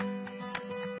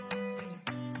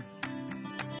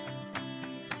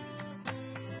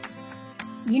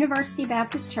University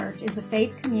Baptist Church is a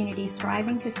faith community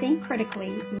striving to think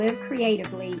critically, live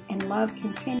creatively, and love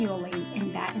continually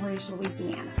in Baton Rouge,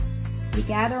 Louisiana. We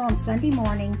gather on Sunday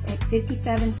mornings at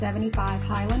 5775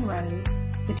 Highland Road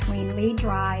between Lee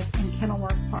Drive and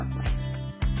Kenilworth Parkway.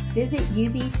 Visit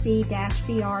ubc-br.org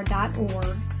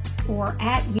or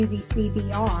at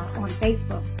ubcbr on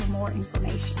Facebook for more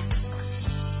information.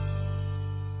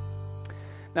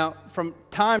 Now, from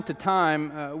time to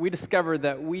time, we discover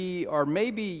that we are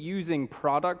maybe using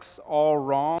products all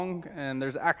wrong, and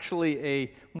there's actually a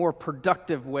more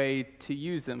productive way to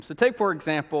use them. So take, for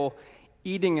example,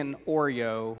 eating an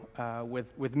Oreo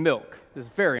with milk. This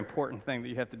is a very important thing that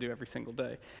you have to do every single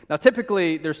day. Now,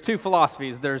 typically, there's two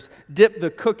philosophies. There's dip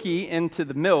the cookie into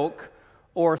the milk,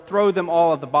 or throw them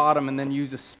all at the bottom and then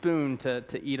use a spoon to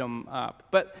eat them up.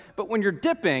 But when you're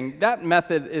dipping, that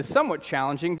method is somewhat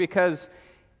challenging because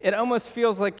it almost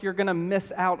feels like you're going to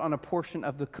miss out on a portion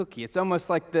of the cookie. It's almost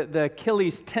like the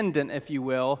Achilles tendon, if you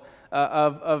will,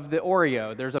 of the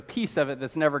Oreo. There's a piece of it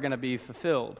that's never going to be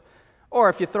fulfilled. Or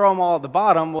if you throw them all at the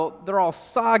bottom, well, they're all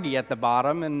soggy at the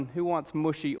bottom, and who wants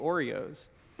mushy Oreos?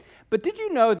 But did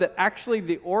you know that actually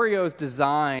the Oreo is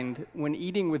designed, when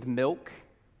eating with milk,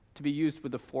 to be used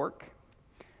with a fork?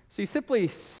 So you simply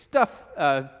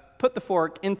put the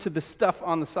fork into the stuff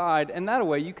on the side, and that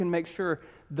way you can make sure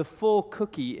the full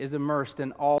cookie is immersed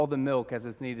in all the milk as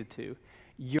it's needed to.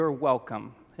 You're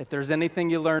welcome. If there's anything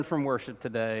you learned from worship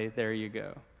today, there you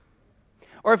go.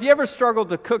 Or if you ever struggled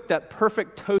to cook that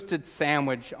perfect toasted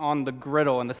sandwich on the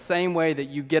griddle in the same way that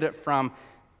you get it from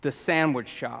the sandwich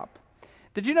shop,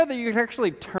 did you know that you can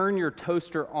actually turn your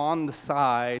toaster on the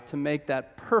side to make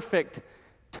that perfect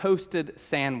toasted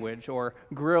sandwich or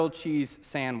grilled cheese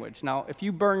sandwich? Now, if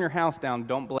you burn your house down,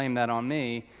 don't blame that on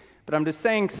me. But I'm just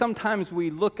saying sometimes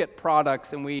we look at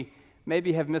products and we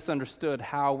maybe have misunderstood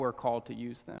how we're called to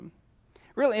use them.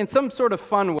 Really, in some sort of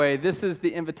fun way, this is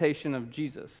the invitation of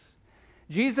Jesus.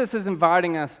 Jesus is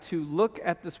inviting us to look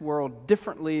at this world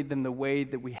differently than the way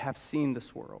that we have seen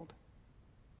this world.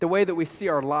 The way that we see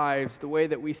our lives, the way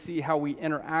that we see how we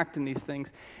interact in these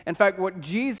things. In fact, what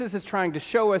Jesus is trying to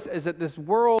show us is that this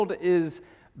world is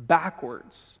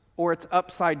backwards or it's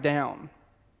upside down.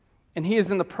 And he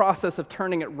is in the process of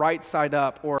turning it right side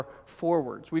up or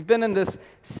forwards. We've been in this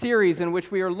series in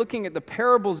which we are looking at the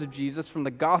parables of Jesus from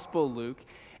the Gospel of Luke.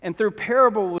 And through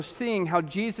parable, we're seeing how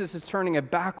Jesus is turning a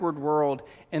backward world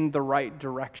in the right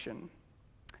direction.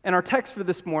 And our text for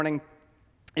this morning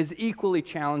is equally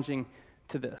challenging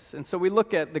to this. And so we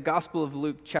look at the Gospel of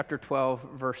Luke, chapter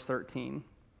 12, verse 13.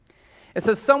 It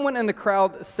says, "Someone in the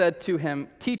crowd said to him,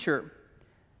 'Teacher,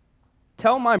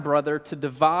 tell my brother to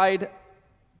divide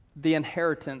the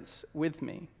inheritance with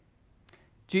me.'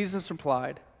 Jesus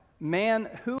replied, 'Man,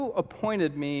 who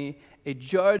appointed me a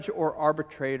judge or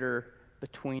arbitrator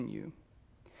between you?'"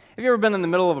 Have you ever been in the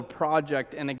middle of a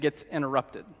project and it gets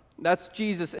interrupted? That's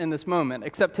Jesus in this moment,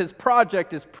 except his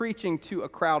project is preaching to a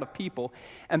crowd of people.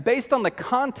 And based on the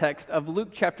context of Luke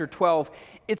chapter 12,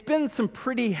 it's been some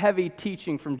pretty heavy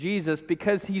teaching from Jesus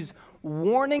because he's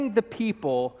warning the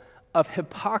people of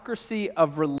hypocrisy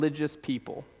of religious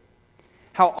people.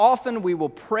 How often we will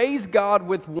praise God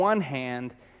with one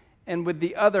hand and with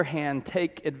the other hand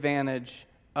take advantage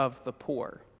of the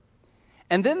poor.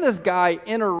 And then this guy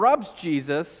interrupts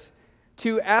Jesus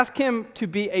to ask him to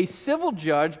be a civil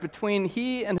judge between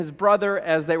he and his brother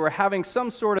as they were having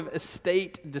some sort of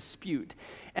estate dispute.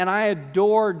 And I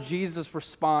adore Jesus'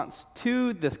 response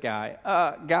to this guy.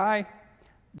 Guy,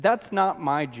 that's not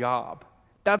my job.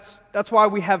 That's why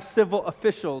we have civil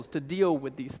officials to deal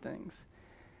with these things.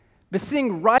 But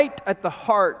seeing right at the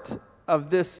heart of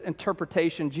this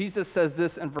interpretation, Jesus says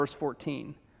this in verse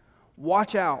 14.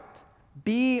 "Watch out.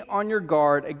 Be on your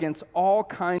guard against all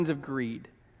kinds of greed.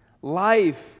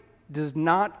 Life does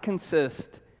not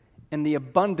consist in the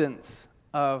abundance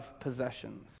of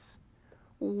possessions."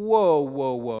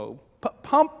 Whoa.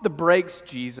 Pump the brakes,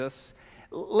 Jesus.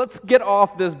 Let's get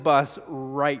off this bus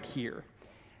right here.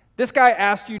 This guy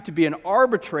asked you to be an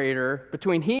arbitrator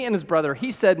between he and his brother.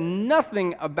 He said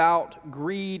nothing about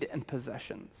greed and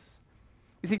possessions.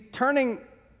 You see, turning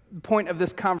point of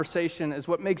this conversation is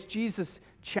what makes Jesus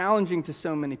challenging to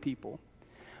so many people.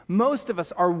 Most of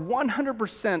us are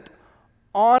 100%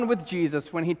 on with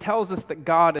Jesus when he tells us that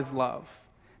God is love,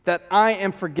 that I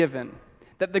am forgiven,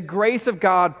 that the grace of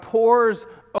God pours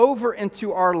over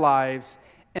into our lives,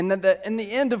 and that in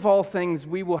the end of all things,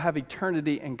 we will have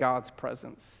eternity in God's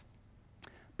presence.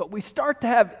 But we start to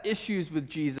have issues with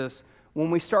Jesus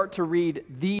when we start to read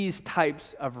these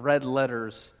types of red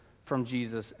letters from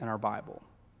Jesus in our Bible.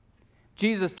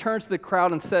 Jesus turns to the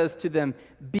crowd and says to them,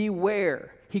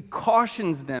 beware. He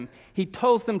cautions them. He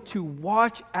tells them to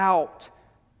watch out.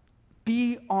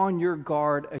 Be on your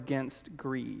guard against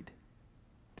greed.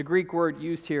 The Greek word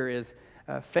used here is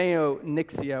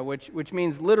phaeonyxia, which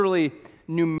means literally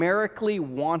numerically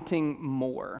wanting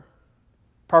more.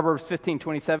 Proverbs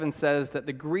 15:27 says that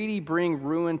the greedy bring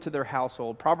ruin to their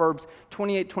household. Proverbs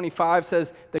 28:25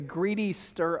 says the greedy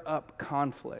stir up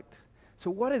conflict.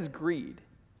 So what is greed?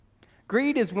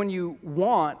 Greed is when you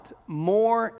want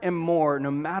more and more,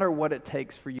 no matter what it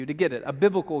takes for you to get it. A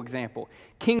biblical example: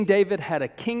 King David had a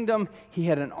kingdom, he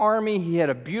had an army, he had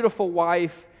a beautiful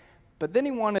wife, but then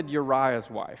he wanted Uriah's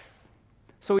wife.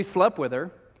 So he slept with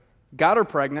her, got her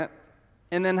pregnant,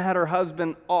 and then had her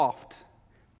husband offed.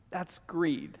 That's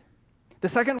greed. The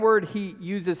second word he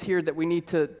uses here that we need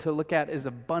to look at is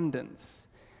abundance.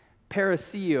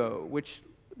 Parasio, which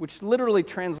literally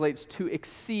translates to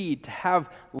exceed, to have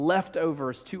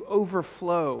leftovers, to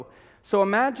overflow. So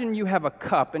imagine you have a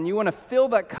cup and you want to fill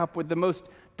that cup with the most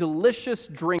delicious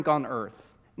drink on earth,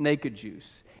 naked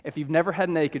juice. If you've never had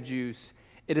naked juice,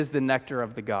 it is the nectar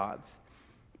of the gods.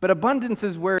 But abundance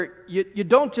is where you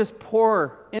don't just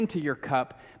pour into your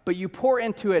cup, but you pour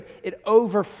into it, it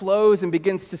overflows and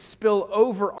begins to spill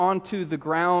over onto the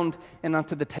ground and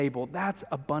onto the table. That's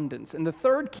abundance. And the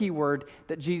third key word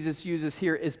that Jesus uses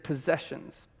here is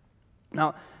possessions.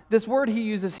 Now, this word he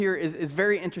uses here is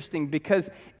very interesting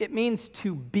because it means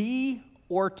to be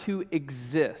or to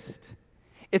exist.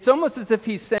 It's almost as if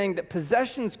he's saying that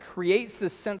possessions creates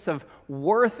this sense of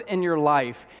worth in your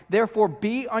life. Therefore,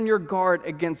 be on your guard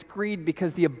against greed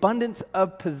because the abundance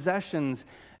of possessions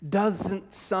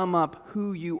doesn't sum up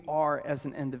who you are as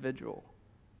an individual.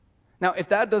 Now, if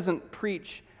that doesn't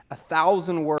preach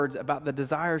 1,000 words about the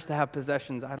desires to have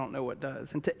possessions, I don't know what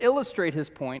does. And to illustrate his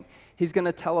point, he's going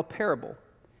to tell a parable.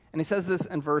 And he says this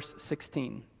in verse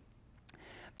 16.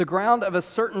 The ground of a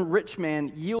certain rich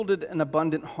man yielded an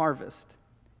abundant harvest.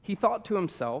 He thought to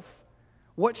himself,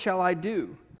 what shall I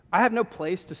do? I have no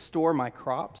place to store my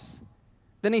crops.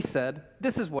 Then he said,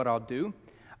 this is what I'll do.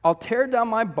 I'll tear down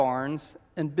my barns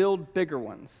and build bigger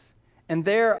ones, and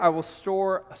there I will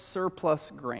store a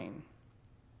surplus grain.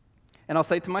 And I'll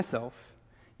say to myself,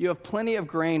 you have plenty of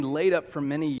grain laid up for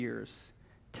many years.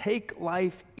 Take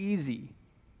life easy.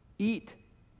 Eat,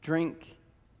 drink,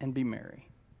 and be merry.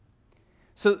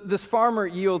 So this farmer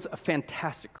yields a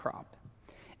fantastic crop.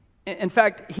 In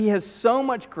fact, he has so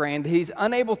much grain that he's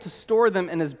unable to store them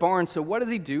in his barn. So what does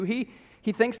he do?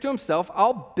 He thinks to himself,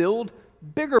 I'll build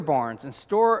bigger barns and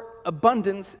store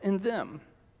abundance in them.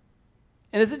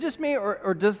 And is it just me,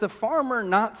 or does the farmer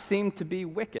not seem to be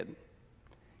wicked?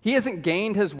 He hasn't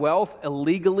gained his wealth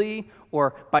illegally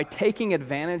or by taking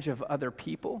advantage of other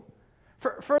people.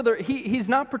 Further, he's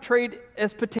not portrayed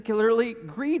as particularly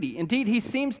greedy. Indeed, he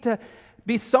seems to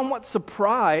be somewhat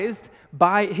surprised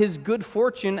by his good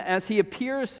fortune as he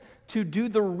appears to do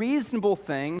the reasonable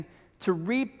thing to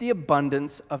reap the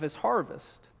abundance of his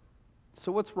harvest.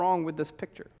 So what's wrong with this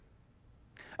picture?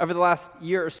 Over the last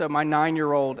year or so, my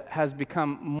 9-year-old has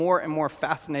become more and more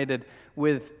fascinated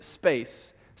with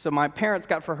space. So my parents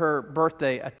got for her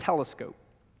birthday a telescope.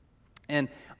 And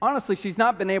honestly, she's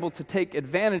not been able to take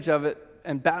advantage of it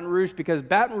in Baton Rouge because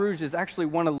Baton Rouge is actually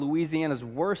one of Louisiana's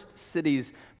worst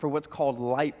cities for what's called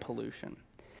light pollution.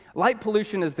 Light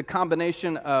pollution is the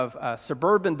combination of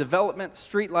suburban development,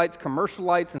 street lights, commercial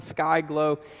lights, and sky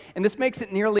glow. And this makes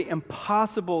it nearly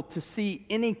impossible to see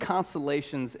any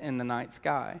constellations in the night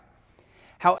sky.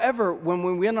 However, when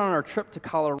we went on our trip to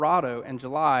Colorado in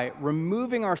July,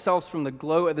 removing ourselves from the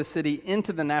glow of the city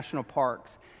into the national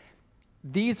parks,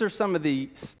 these are some of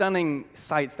the stunning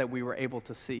sights that we were able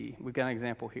to see. We've got an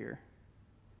example here.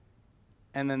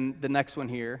 And then the next one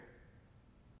here.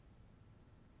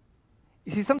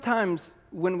 You see, sometimes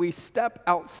when we step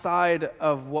outside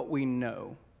of what we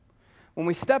know, when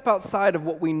we step outside of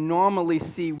what we normally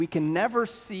see, we can never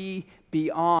see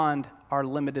beyond our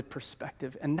limited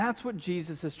perspective. And that's what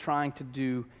Jesus is trying to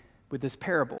do with this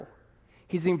parable.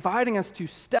 He's inviting us to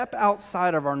step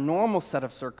outside of our normal set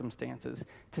of circumstances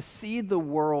to see the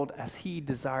world as he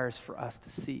desires for us to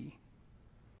see.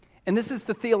 And this is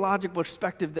the theological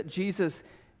perspective that Jesus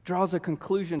draws a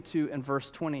conclusion to in verse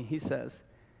 20. He says,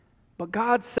 but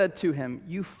God said to him,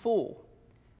 you fool,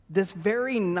 this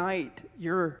very night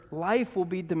your life will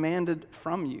be demanded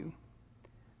from you.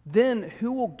 Then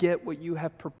who will get what you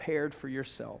have prepared for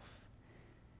yourself?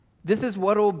 This is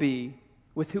what it will be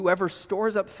with whoever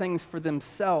stores up things for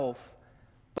themselves,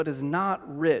 but is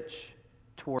not rich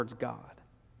towards God.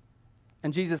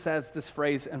 And Jesus adds this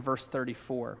phrase in verse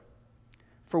 34.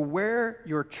 For where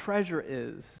your treasure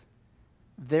is,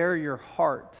 there your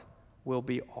heart will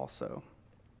be also.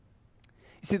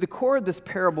 You see, the core of this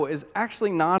parable is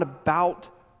actually not about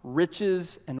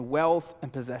riches and wealth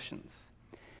and possessions.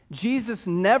 Jesus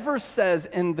never says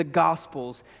in the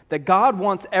Gospels that God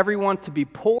wants everyone to be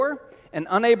poor and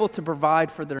unable to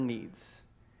provide for their needs.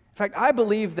 In fact, I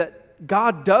believe that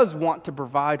God does want to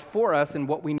provide for us in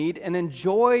what we need and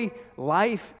enjoy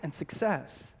life and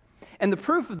success. And the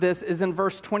proof of this is in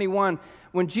verse 21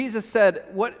 when Jesus said,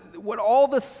 what all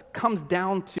this comes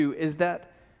down to is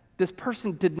that this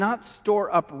person did not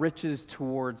store up riches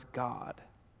towards God.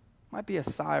 Might be a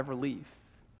sigh of relief.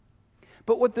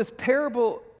 But what this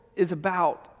parable is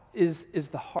about is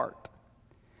the heart.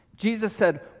 Jesus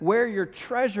said, where your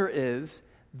treasure is,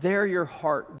 there your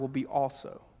heart will be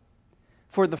also.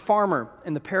 For the farmer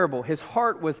in the parable, his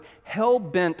heart was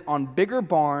hell-bent on bigger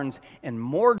barns and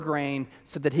more grain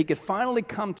so that he could finally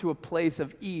come to a place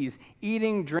of ease,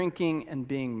 eating, drinking, and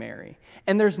being merry.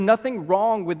 And there's nothing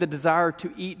wrong with the desire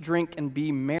to eat, drink, and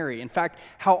be merry. In fact,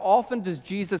 how often does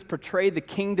Jesus portray the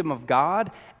kingdom of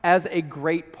God as a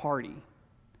great party?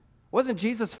 Wasn't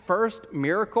Jesus' first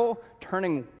miracle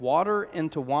turning water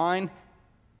into wine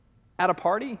at a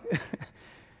party?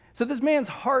 So this man's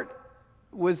heart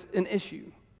was an issue.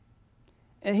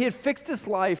 And he had fixed his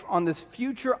life on this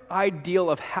future ideal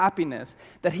of happiness,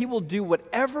 that he will do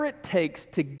whatever it takes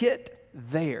to get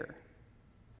there.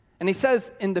 And he says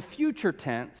in the future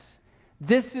tense,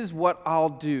 this is what I'll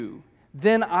do.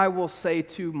 Then I will say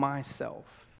to myself.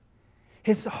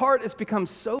 His heart has become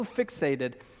so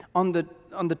fixated on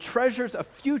the treasures of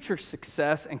future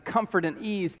success and comfort and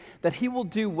ease that he will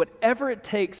do whatever it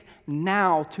takes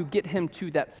now to get him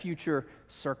to that future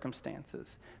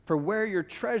circumstances. For where your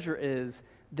treasure is,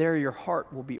 there your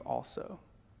heart will be also.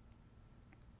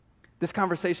 This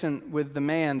conversation with the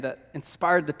man that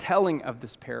inspired the telling of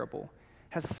this parable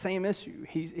has the same issue.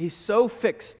 He's so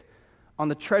fixed on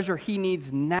the treasure he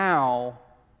needs now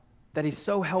that he's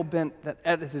so hell-bent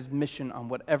that is his mission on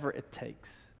whatever it takes.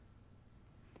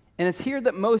 And it's here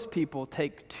that most people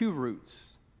take two routes.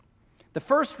 The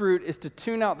first route is to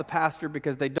tune out the pastor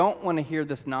because they don't want to hear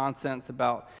this nonsense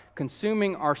about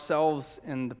consuming ourselves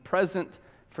in the present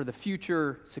for the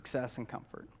future success and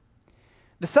comfort.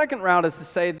 The second route is to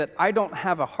say that I don't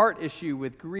have a heart issue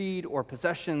with greed or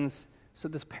possessions, so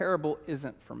this parable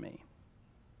isn't for me.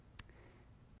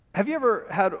 Have you ever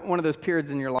had one of those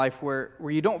periods in your life where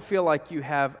you don't feel like you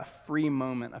have a free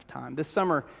moment of time? This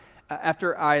summer,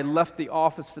 after I left the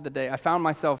office for the day, I found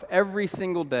myself every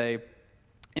single day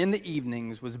in the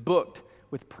evenings was booked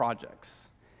with projects.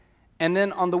 And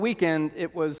then on the weekend,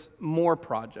 it was more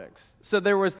projects. So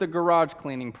there was the garage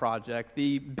cleaning project,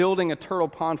 the building a turtle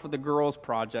pond for the girls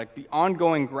project, the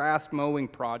ongoing grass mowing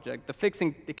project, the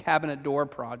fixing the cabinet door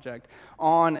project,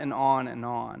 on and on and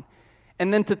on.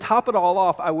 And then to top it all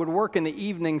off, I would work in the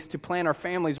evenings to plan our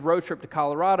family's road trip to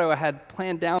Colorado. I had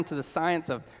planned down to the science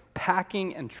of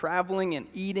packing and traveling and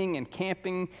eating and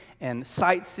camping and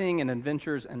sightseeing and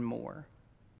adventures and more.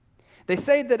 They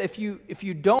say that if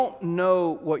you don't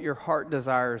know what your heart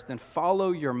desires, then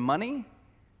follow your money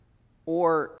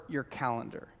or your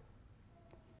calendar.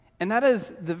 And that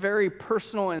is the very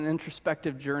personal and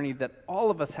introspective journey that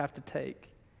all of us have to take.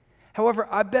 However,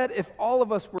 I bet if all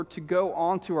of us were to go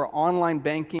onto our online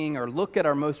banking or look at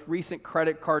our most recent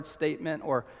credit card statement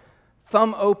or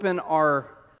thumb open our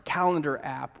calendar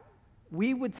app,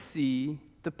 we would see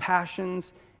the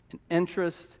passions and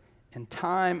interests and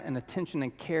time and attention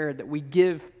and care that we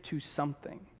give to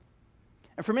something.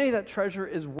 And for many, that treasure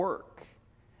is work.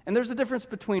 And there's a difference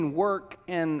between work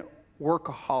and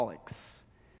workaholics.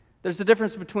 There's a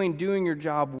difference between doing your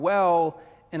job well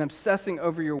and obsessing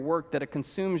over your work that it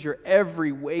consumes your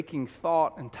every waking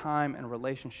thought and time and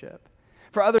relationship.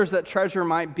 For others, that treasure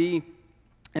might be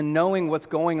in knowing what's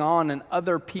going on in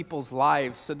other people's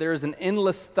lives. So there's an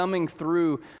endless thumbing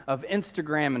through of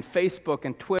Instagram and Facebook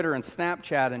and Twitter and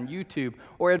Snapchat and YouTube.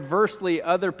 Or adversely,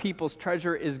 other people's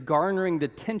treasure is garnering the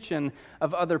attention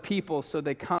of other people, so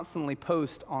they constantly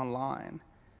post online.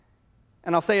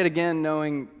 And I'll say it again,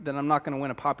 knowing that I'm not going to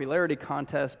win a popularity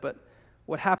contest, but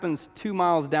what happens 2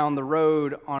 miles down the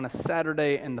road on a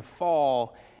Saturday in the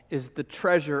fall is the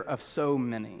treasure of so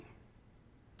many.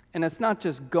 And it's not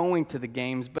just going to the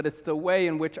games, but it's the way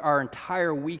in which our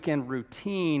entire weekend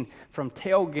routine, from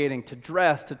tailgating to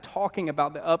dress to talking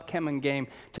about the upcoming game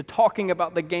to talking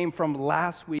about the game from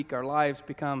last week, our lives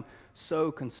become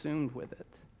so consumed with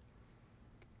it.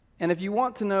 And if you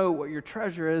want to know what your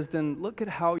treasure is, then look at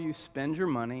how you spend your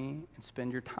money and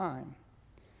spend your time.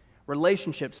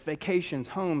 Relationships, vacations,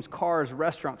 homes, cars,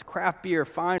 restaurants, craft beer,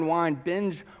 fine wine,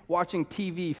 binge watching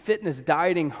TV, fitness,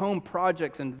 dieting, home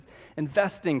projects, and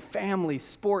investing, family,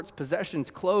 sports, possessions,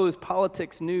 clothes,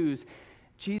 politics, news.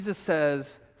 Jesus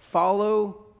says,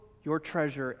 follow your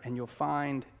treasure and you'll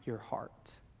find your heart.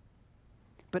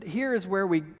 But here is where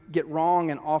we get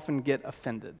wrong and often get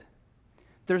offended.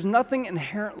 There's nothing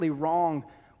inherently wrong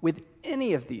with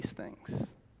any of these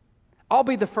things. I'll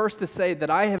be the first to say that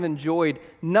I have enjoyed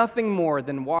nothing more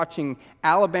than watching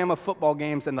Alabama football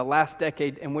games in the last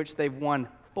decade in which they've won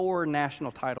 4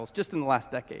 national titles, just in the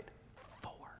last decade.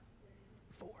 4.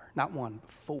 Not 1,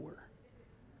 but 4.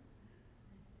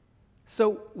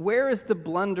 So where is the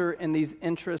blunder in these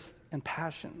interests and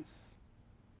passions?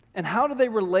 And how do they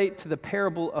relate to the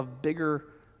parable of bigger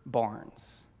barns?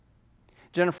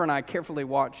 Jennifer and I carefully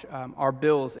watch our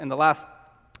bills. In the last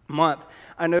month,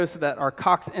 I noticed that our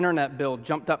Cox internet bill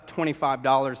jumped up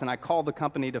 $25, and I called the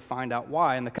company to find out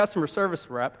why. And the customer service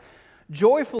rep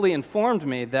joyfully informed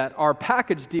me that our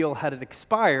package deal had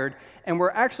expired, and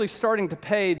we're actually starting to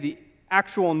pay the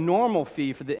actual normal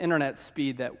fee for the internet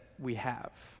speed that we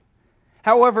have.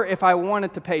 However, if I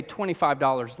wanted to pay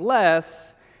 $25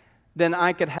 less, then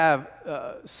I could have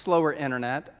slower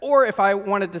internet. Or if I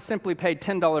wanted to simply pay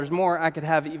 $10 more, I could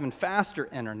have even faster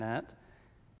internet.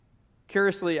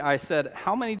 Curiously, I said,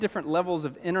 how many different levels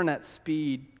of internet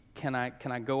speed can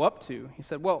I go up to? He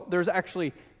said, well, there's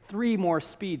actually 3 more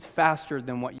speeds faster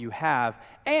than what you have,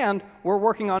 and we're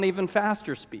working on even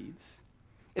faster speeds.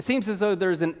 It seems as though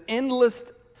there's an endless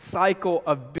cycle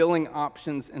of billing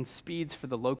options and speeds for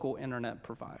the local internet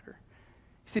provider.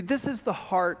 See, this is the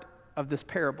heart of this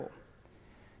parable.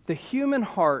 The human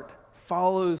heart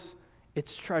follows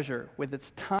its treasure with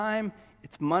its time,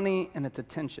 its money, and its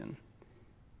attention.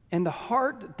 And the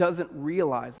heart doesn't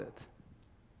realize it,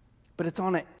 but it's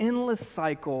on an endless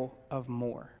cycle of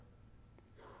more.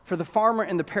 For the farmer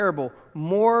in the parable,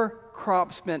 more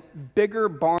crops meant bigger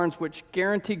barns which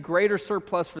guarantee greater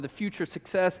surplus for the future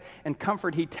success and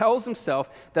comfort. He tells himself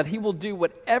that he will do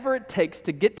whatever it takes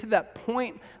to get to that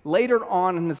point later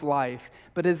on in his life.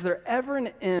 But is there ever an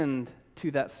end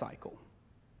to that cycle?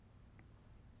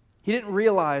 He didn't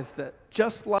realize that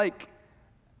just like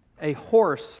a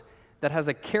horse that has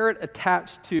a carrot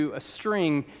attached to a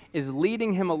string is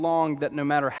leading him along, that no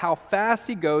matter how fast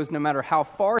he goes, no matter how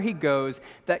far he goes,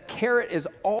 that carrot is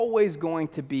always going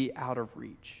to be out of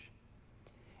reach.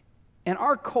 And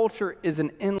our culture is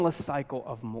an endless cycle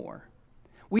of more.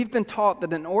 We've been taught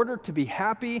that in order to be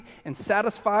happy and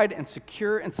satisfied and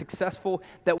secure and successful,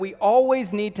 that we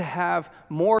always need to have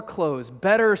more clothes,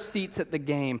 better seats at the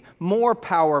game, more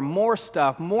power, more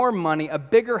stuff, more money, a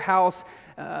bigger house,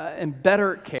 and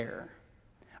better care.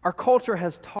 Our culture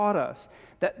has taught us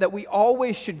that we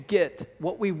always should get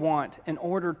what we want in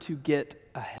order to get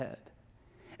ahead.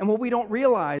 And what we don't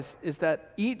realize is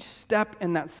that each step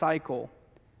in that cycle,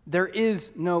 there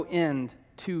is no end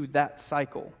to that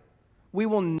cycle. We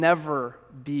will never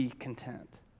be content.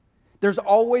 There's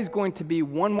always going to be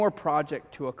one more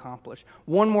project to accomplish,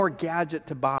 one more gadget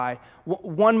to buy,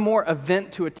 one more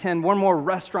event to attend, one more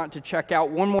restaurant to check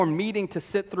out, one more meeting to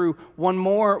sit through, one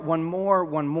more.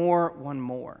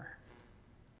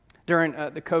 During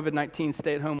the COVID-19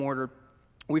 stay-at-home order,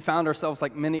 we found ourselves,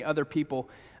 like many other people,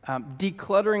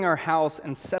 decluttering our house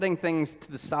and setting things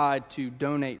to the side to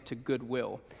donate to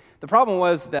Goodwill. The problem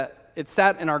was that it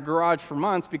sat in our garage for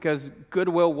months because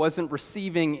Goodwill wasn't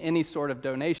receiving any sort of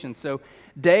donation. So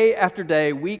day after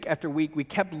day, week after week, we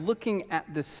kept looking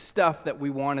at this stuff that we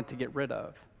wanted to get rid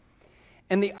of.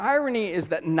 And the irony is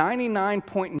that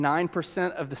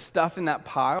 99.9% of the stuff in that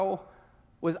pile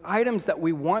was items that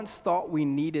we once thought we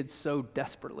needed so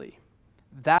desperately.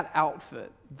 That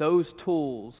outfit, those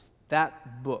tools,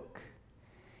 that book.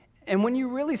 And when you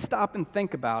really stop and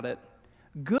think about it,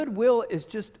 Goodwill is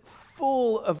just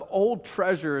full of old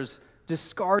treasures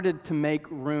discarded to make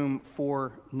room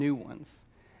for new ones.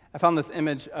 I found this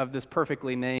image of this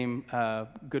perfectly named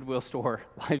Goodwill store,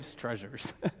 Life's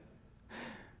Treasures.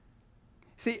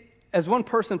 See, as one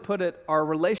person put it, our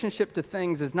relationship to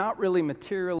things is not really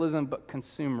materialism, but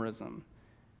consumerism.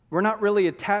 We're not really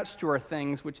attached to our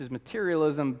things, which is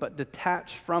materialism, but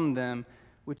detached from them,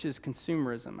 which is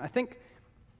consumerism. I think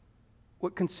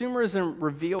what consumerism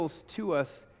reveals to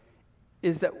us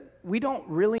is that we don't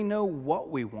really know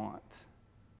what we want.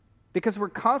 Because we're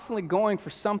constantly going for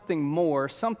something more,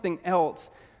 something else.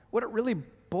 What it really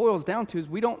boils down to is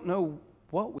we don't know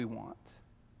what we want.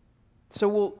 So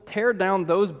we'll tear down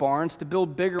those barns to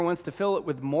build bigger ones to fill it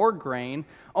with more grain,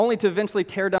 only to eventually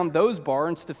tear down those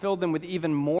barns to fill them with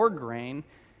even more grain.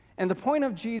 And the point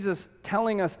of Jesus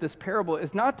telling us this parable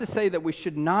is not to say that we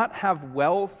should not have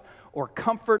wealth or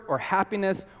comfort or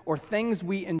happiness or things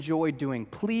we enjoy doing.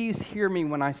 Please hear me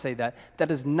when I say that. That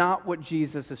is not what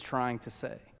Jesus is trying to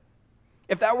say.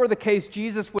 If that were the case,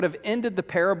 Jesus would have ended the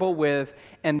parable with,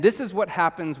 and this is what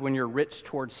happens when you're rich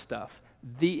towards stuff.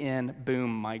 The end,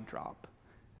 boom, mic drop.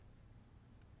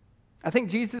 I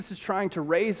think Jesus is trying to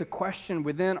raise a question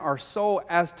within our soul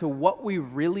as to what we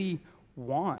really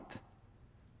want.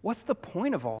 What's the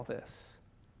point of all this?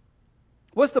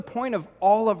 What's the point of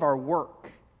all of our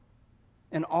work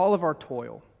and all of our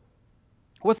toil?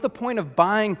 What's the point of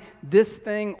buying this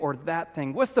thing or that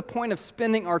thing? What's the point of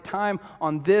spending our time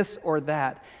on this or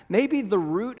that? Maybe the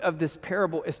root of this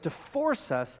parable is to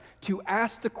force us to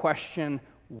ask the question,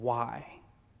 why?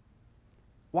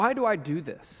 Why do I do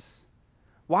this?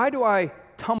 Why do I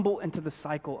tumble into the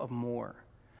cycle of more?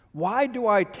 Why do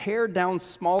I tear down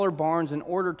smaller barns in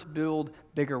order to build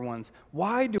bigger ones?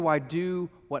 Why do I do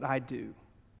what I do?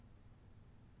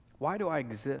 Why do I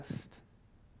exist?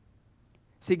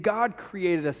 See, God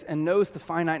created us and knows the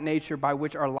finite nature by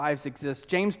which our lives exist.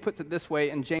 James puts it this way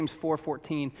in James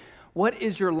 4:14, "What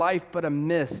is your life but a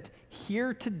mist,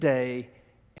 here today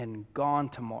and gone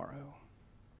tomorrow?"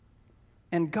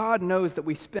 And God knows that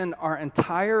we spend our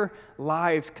entire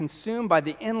lives consumed by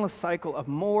the endless cycle of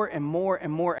more and more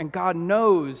and more. And God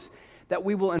knows that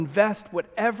we will invest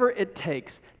whatever it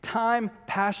takes, time,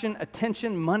 passion,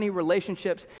 attention, money,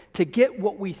 relationships, to get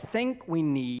what we think we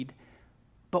need.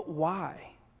 But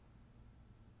why?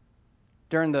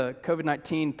 During the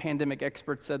COVID-19 pandemic,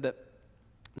 experts said that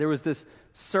there was this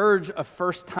surge of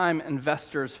first-time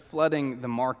investors flooding the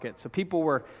market. So people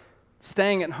were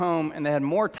staying at home and they had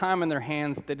more time in their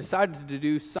hands. They decided to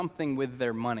do something with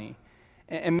their money.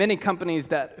 And many companies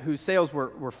whose sales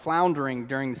were floundering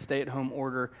during the stay-at-home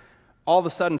order all of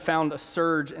a sudden found a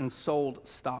surge in sold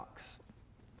stocks.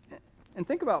 And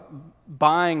think about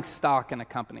buying stock in a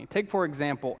company. Take, for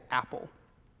example, Apple.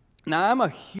 Now, I'm a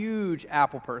huge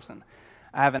Apple person.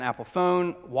 I have an Apple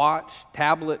phone, watch,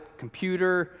 tablet,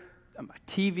 computer,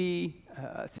 TV.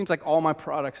 It seems like all my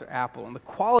products are Apple. And the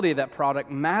quality of that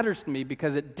product matters to me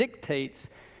because it dictates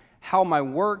how my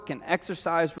work and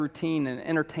exercise routine and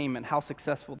entertainment, how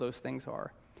successful those things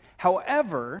are.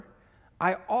 However,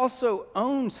 I also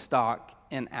own stock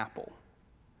in Apple.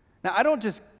 Now, I don't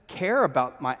just care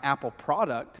about my Apple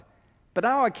product, but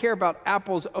now I care about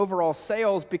Apple's overall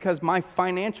sales because my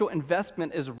financial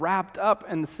investment is wrapped up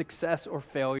in the success or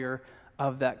failure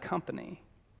of that company.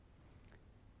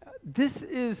 This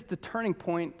is the turning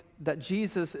point that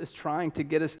Jesus is trying to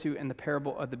get us to in the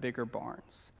parable of the bigger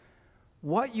barns.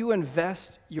 What you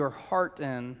invest your heart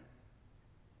in,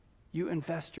 you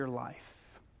invest your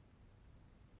life.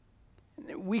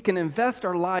 We can invest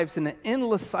our lives in an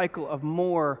endless cycle of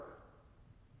more,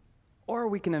 or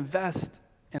we can invest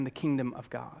in the kingdom of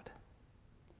God.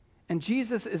 And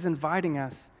Jesus is inviting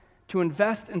us to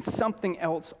invest in something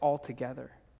else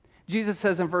altogether. Jesus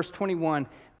says in verse 21,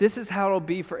 "This is how it'll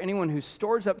be for anyone who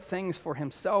stores up things for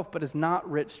himself but is not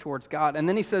rich towards God." And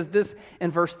then he says this in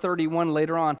verse 31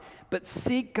 later on, "But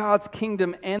seek God's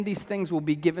kingdom and these things will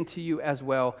be given to you as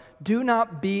well. Do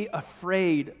not be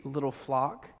afraid, little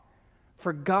flock,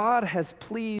 for God has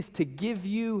pleased to give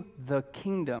you the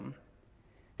kingdom.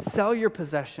 Sell your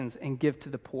possessions and give to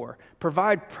the poor.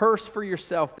 Provide purse for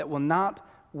yourself that will not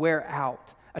wear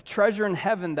out, a treasure in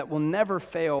heaven that will never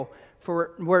fail,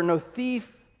 for where no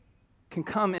thief can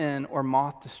come in or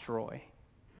moth destroy.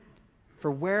 For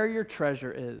where your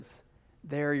treasure is,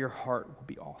 there your heart will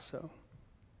be also."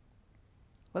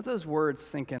 Let those words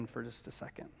sink in for just a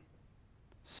second.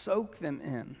 Soak them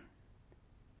in.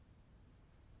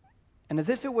 And as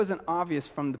if it wasn't obvious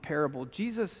from the parable,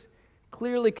 Jesus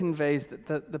clearly conveys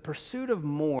that the pursuit of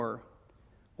more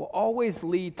will always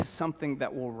lead to something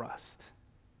that will rust.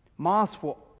 Moths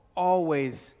will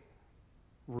always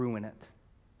ruin it.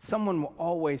 Someone will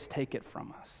always take it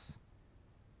from us.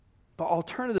 But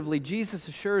alternatively, Jesus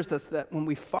assures us that when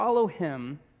we follow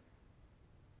him,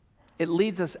 it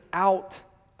leads us out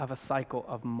of a cycle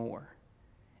of more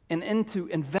and into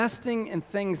investing in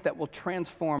things that will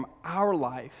transform our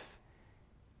life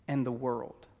and the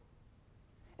world.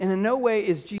 And in no way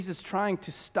is Jesus trying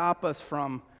to stop us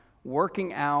from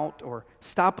working out or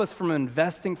stop us from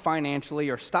investing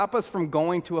financially or stop us from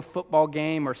going to a football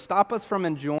game or stop us from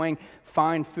enjoying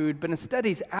fine food, but instead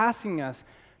he's asking us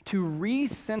to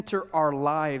recenter our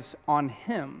lives on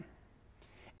him.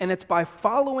 And it's by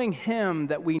following him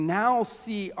that we now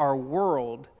see our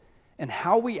world and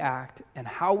how we act and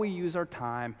how we use our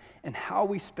time and how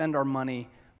we spend our money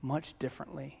much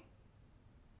differently.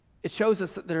 It shows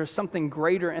us that there is something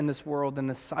greater in this world than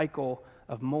the cycle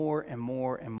of more and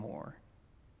more and more.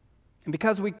 And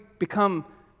because we become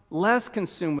less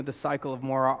consumed with the cycle of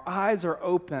more, our eyes are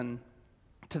open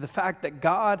to the fact that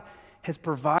God has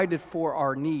provided for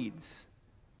our needs.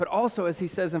 But also, as he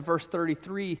says in verse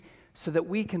 33, so that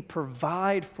we can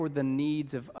provide for the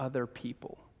needs of other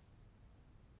people.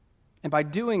 And by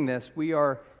doing this, we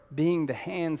are being the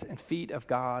hands and feet of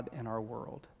God in our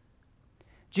world.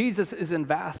 Jesus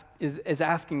is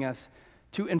asking us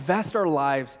to invest our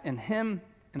lives in him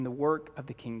and the work of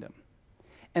the kingdom.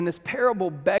 And this parable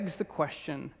begs the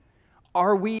question,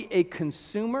 are we a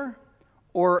consumer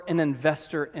or an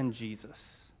investor in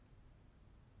Jesus?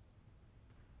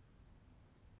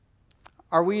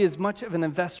 Are we as much of an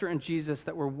investor in Jesus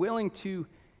that we're willing to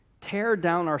tear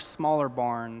down our smaller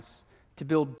barns to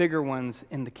build bigger ones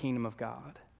in the kingdom of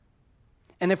God?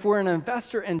 And if we're an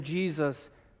investor in Jesus,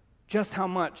 just how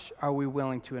much are we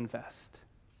willing to invest?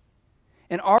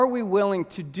 And are we willing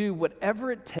to do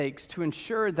whatever it takes to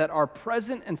ensure that our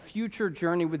present and future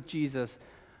journey with Jesus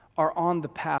are on the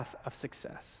path of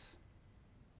success?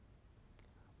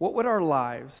 What would our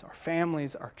lives, our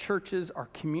families, our churches, our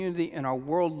community, and our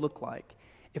world look like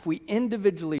if we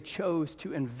individually chose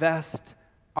to invest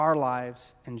our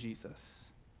lives in Jesus?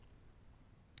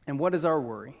 And what is our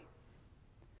worry?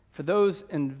 For those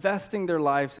investing their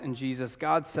lives in Jesus,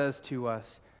 God says to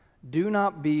us, "Do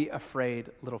not be afraid,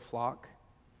 little flock,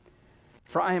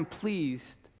 for I am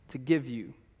pleased to give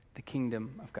you the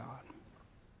kingdom of God."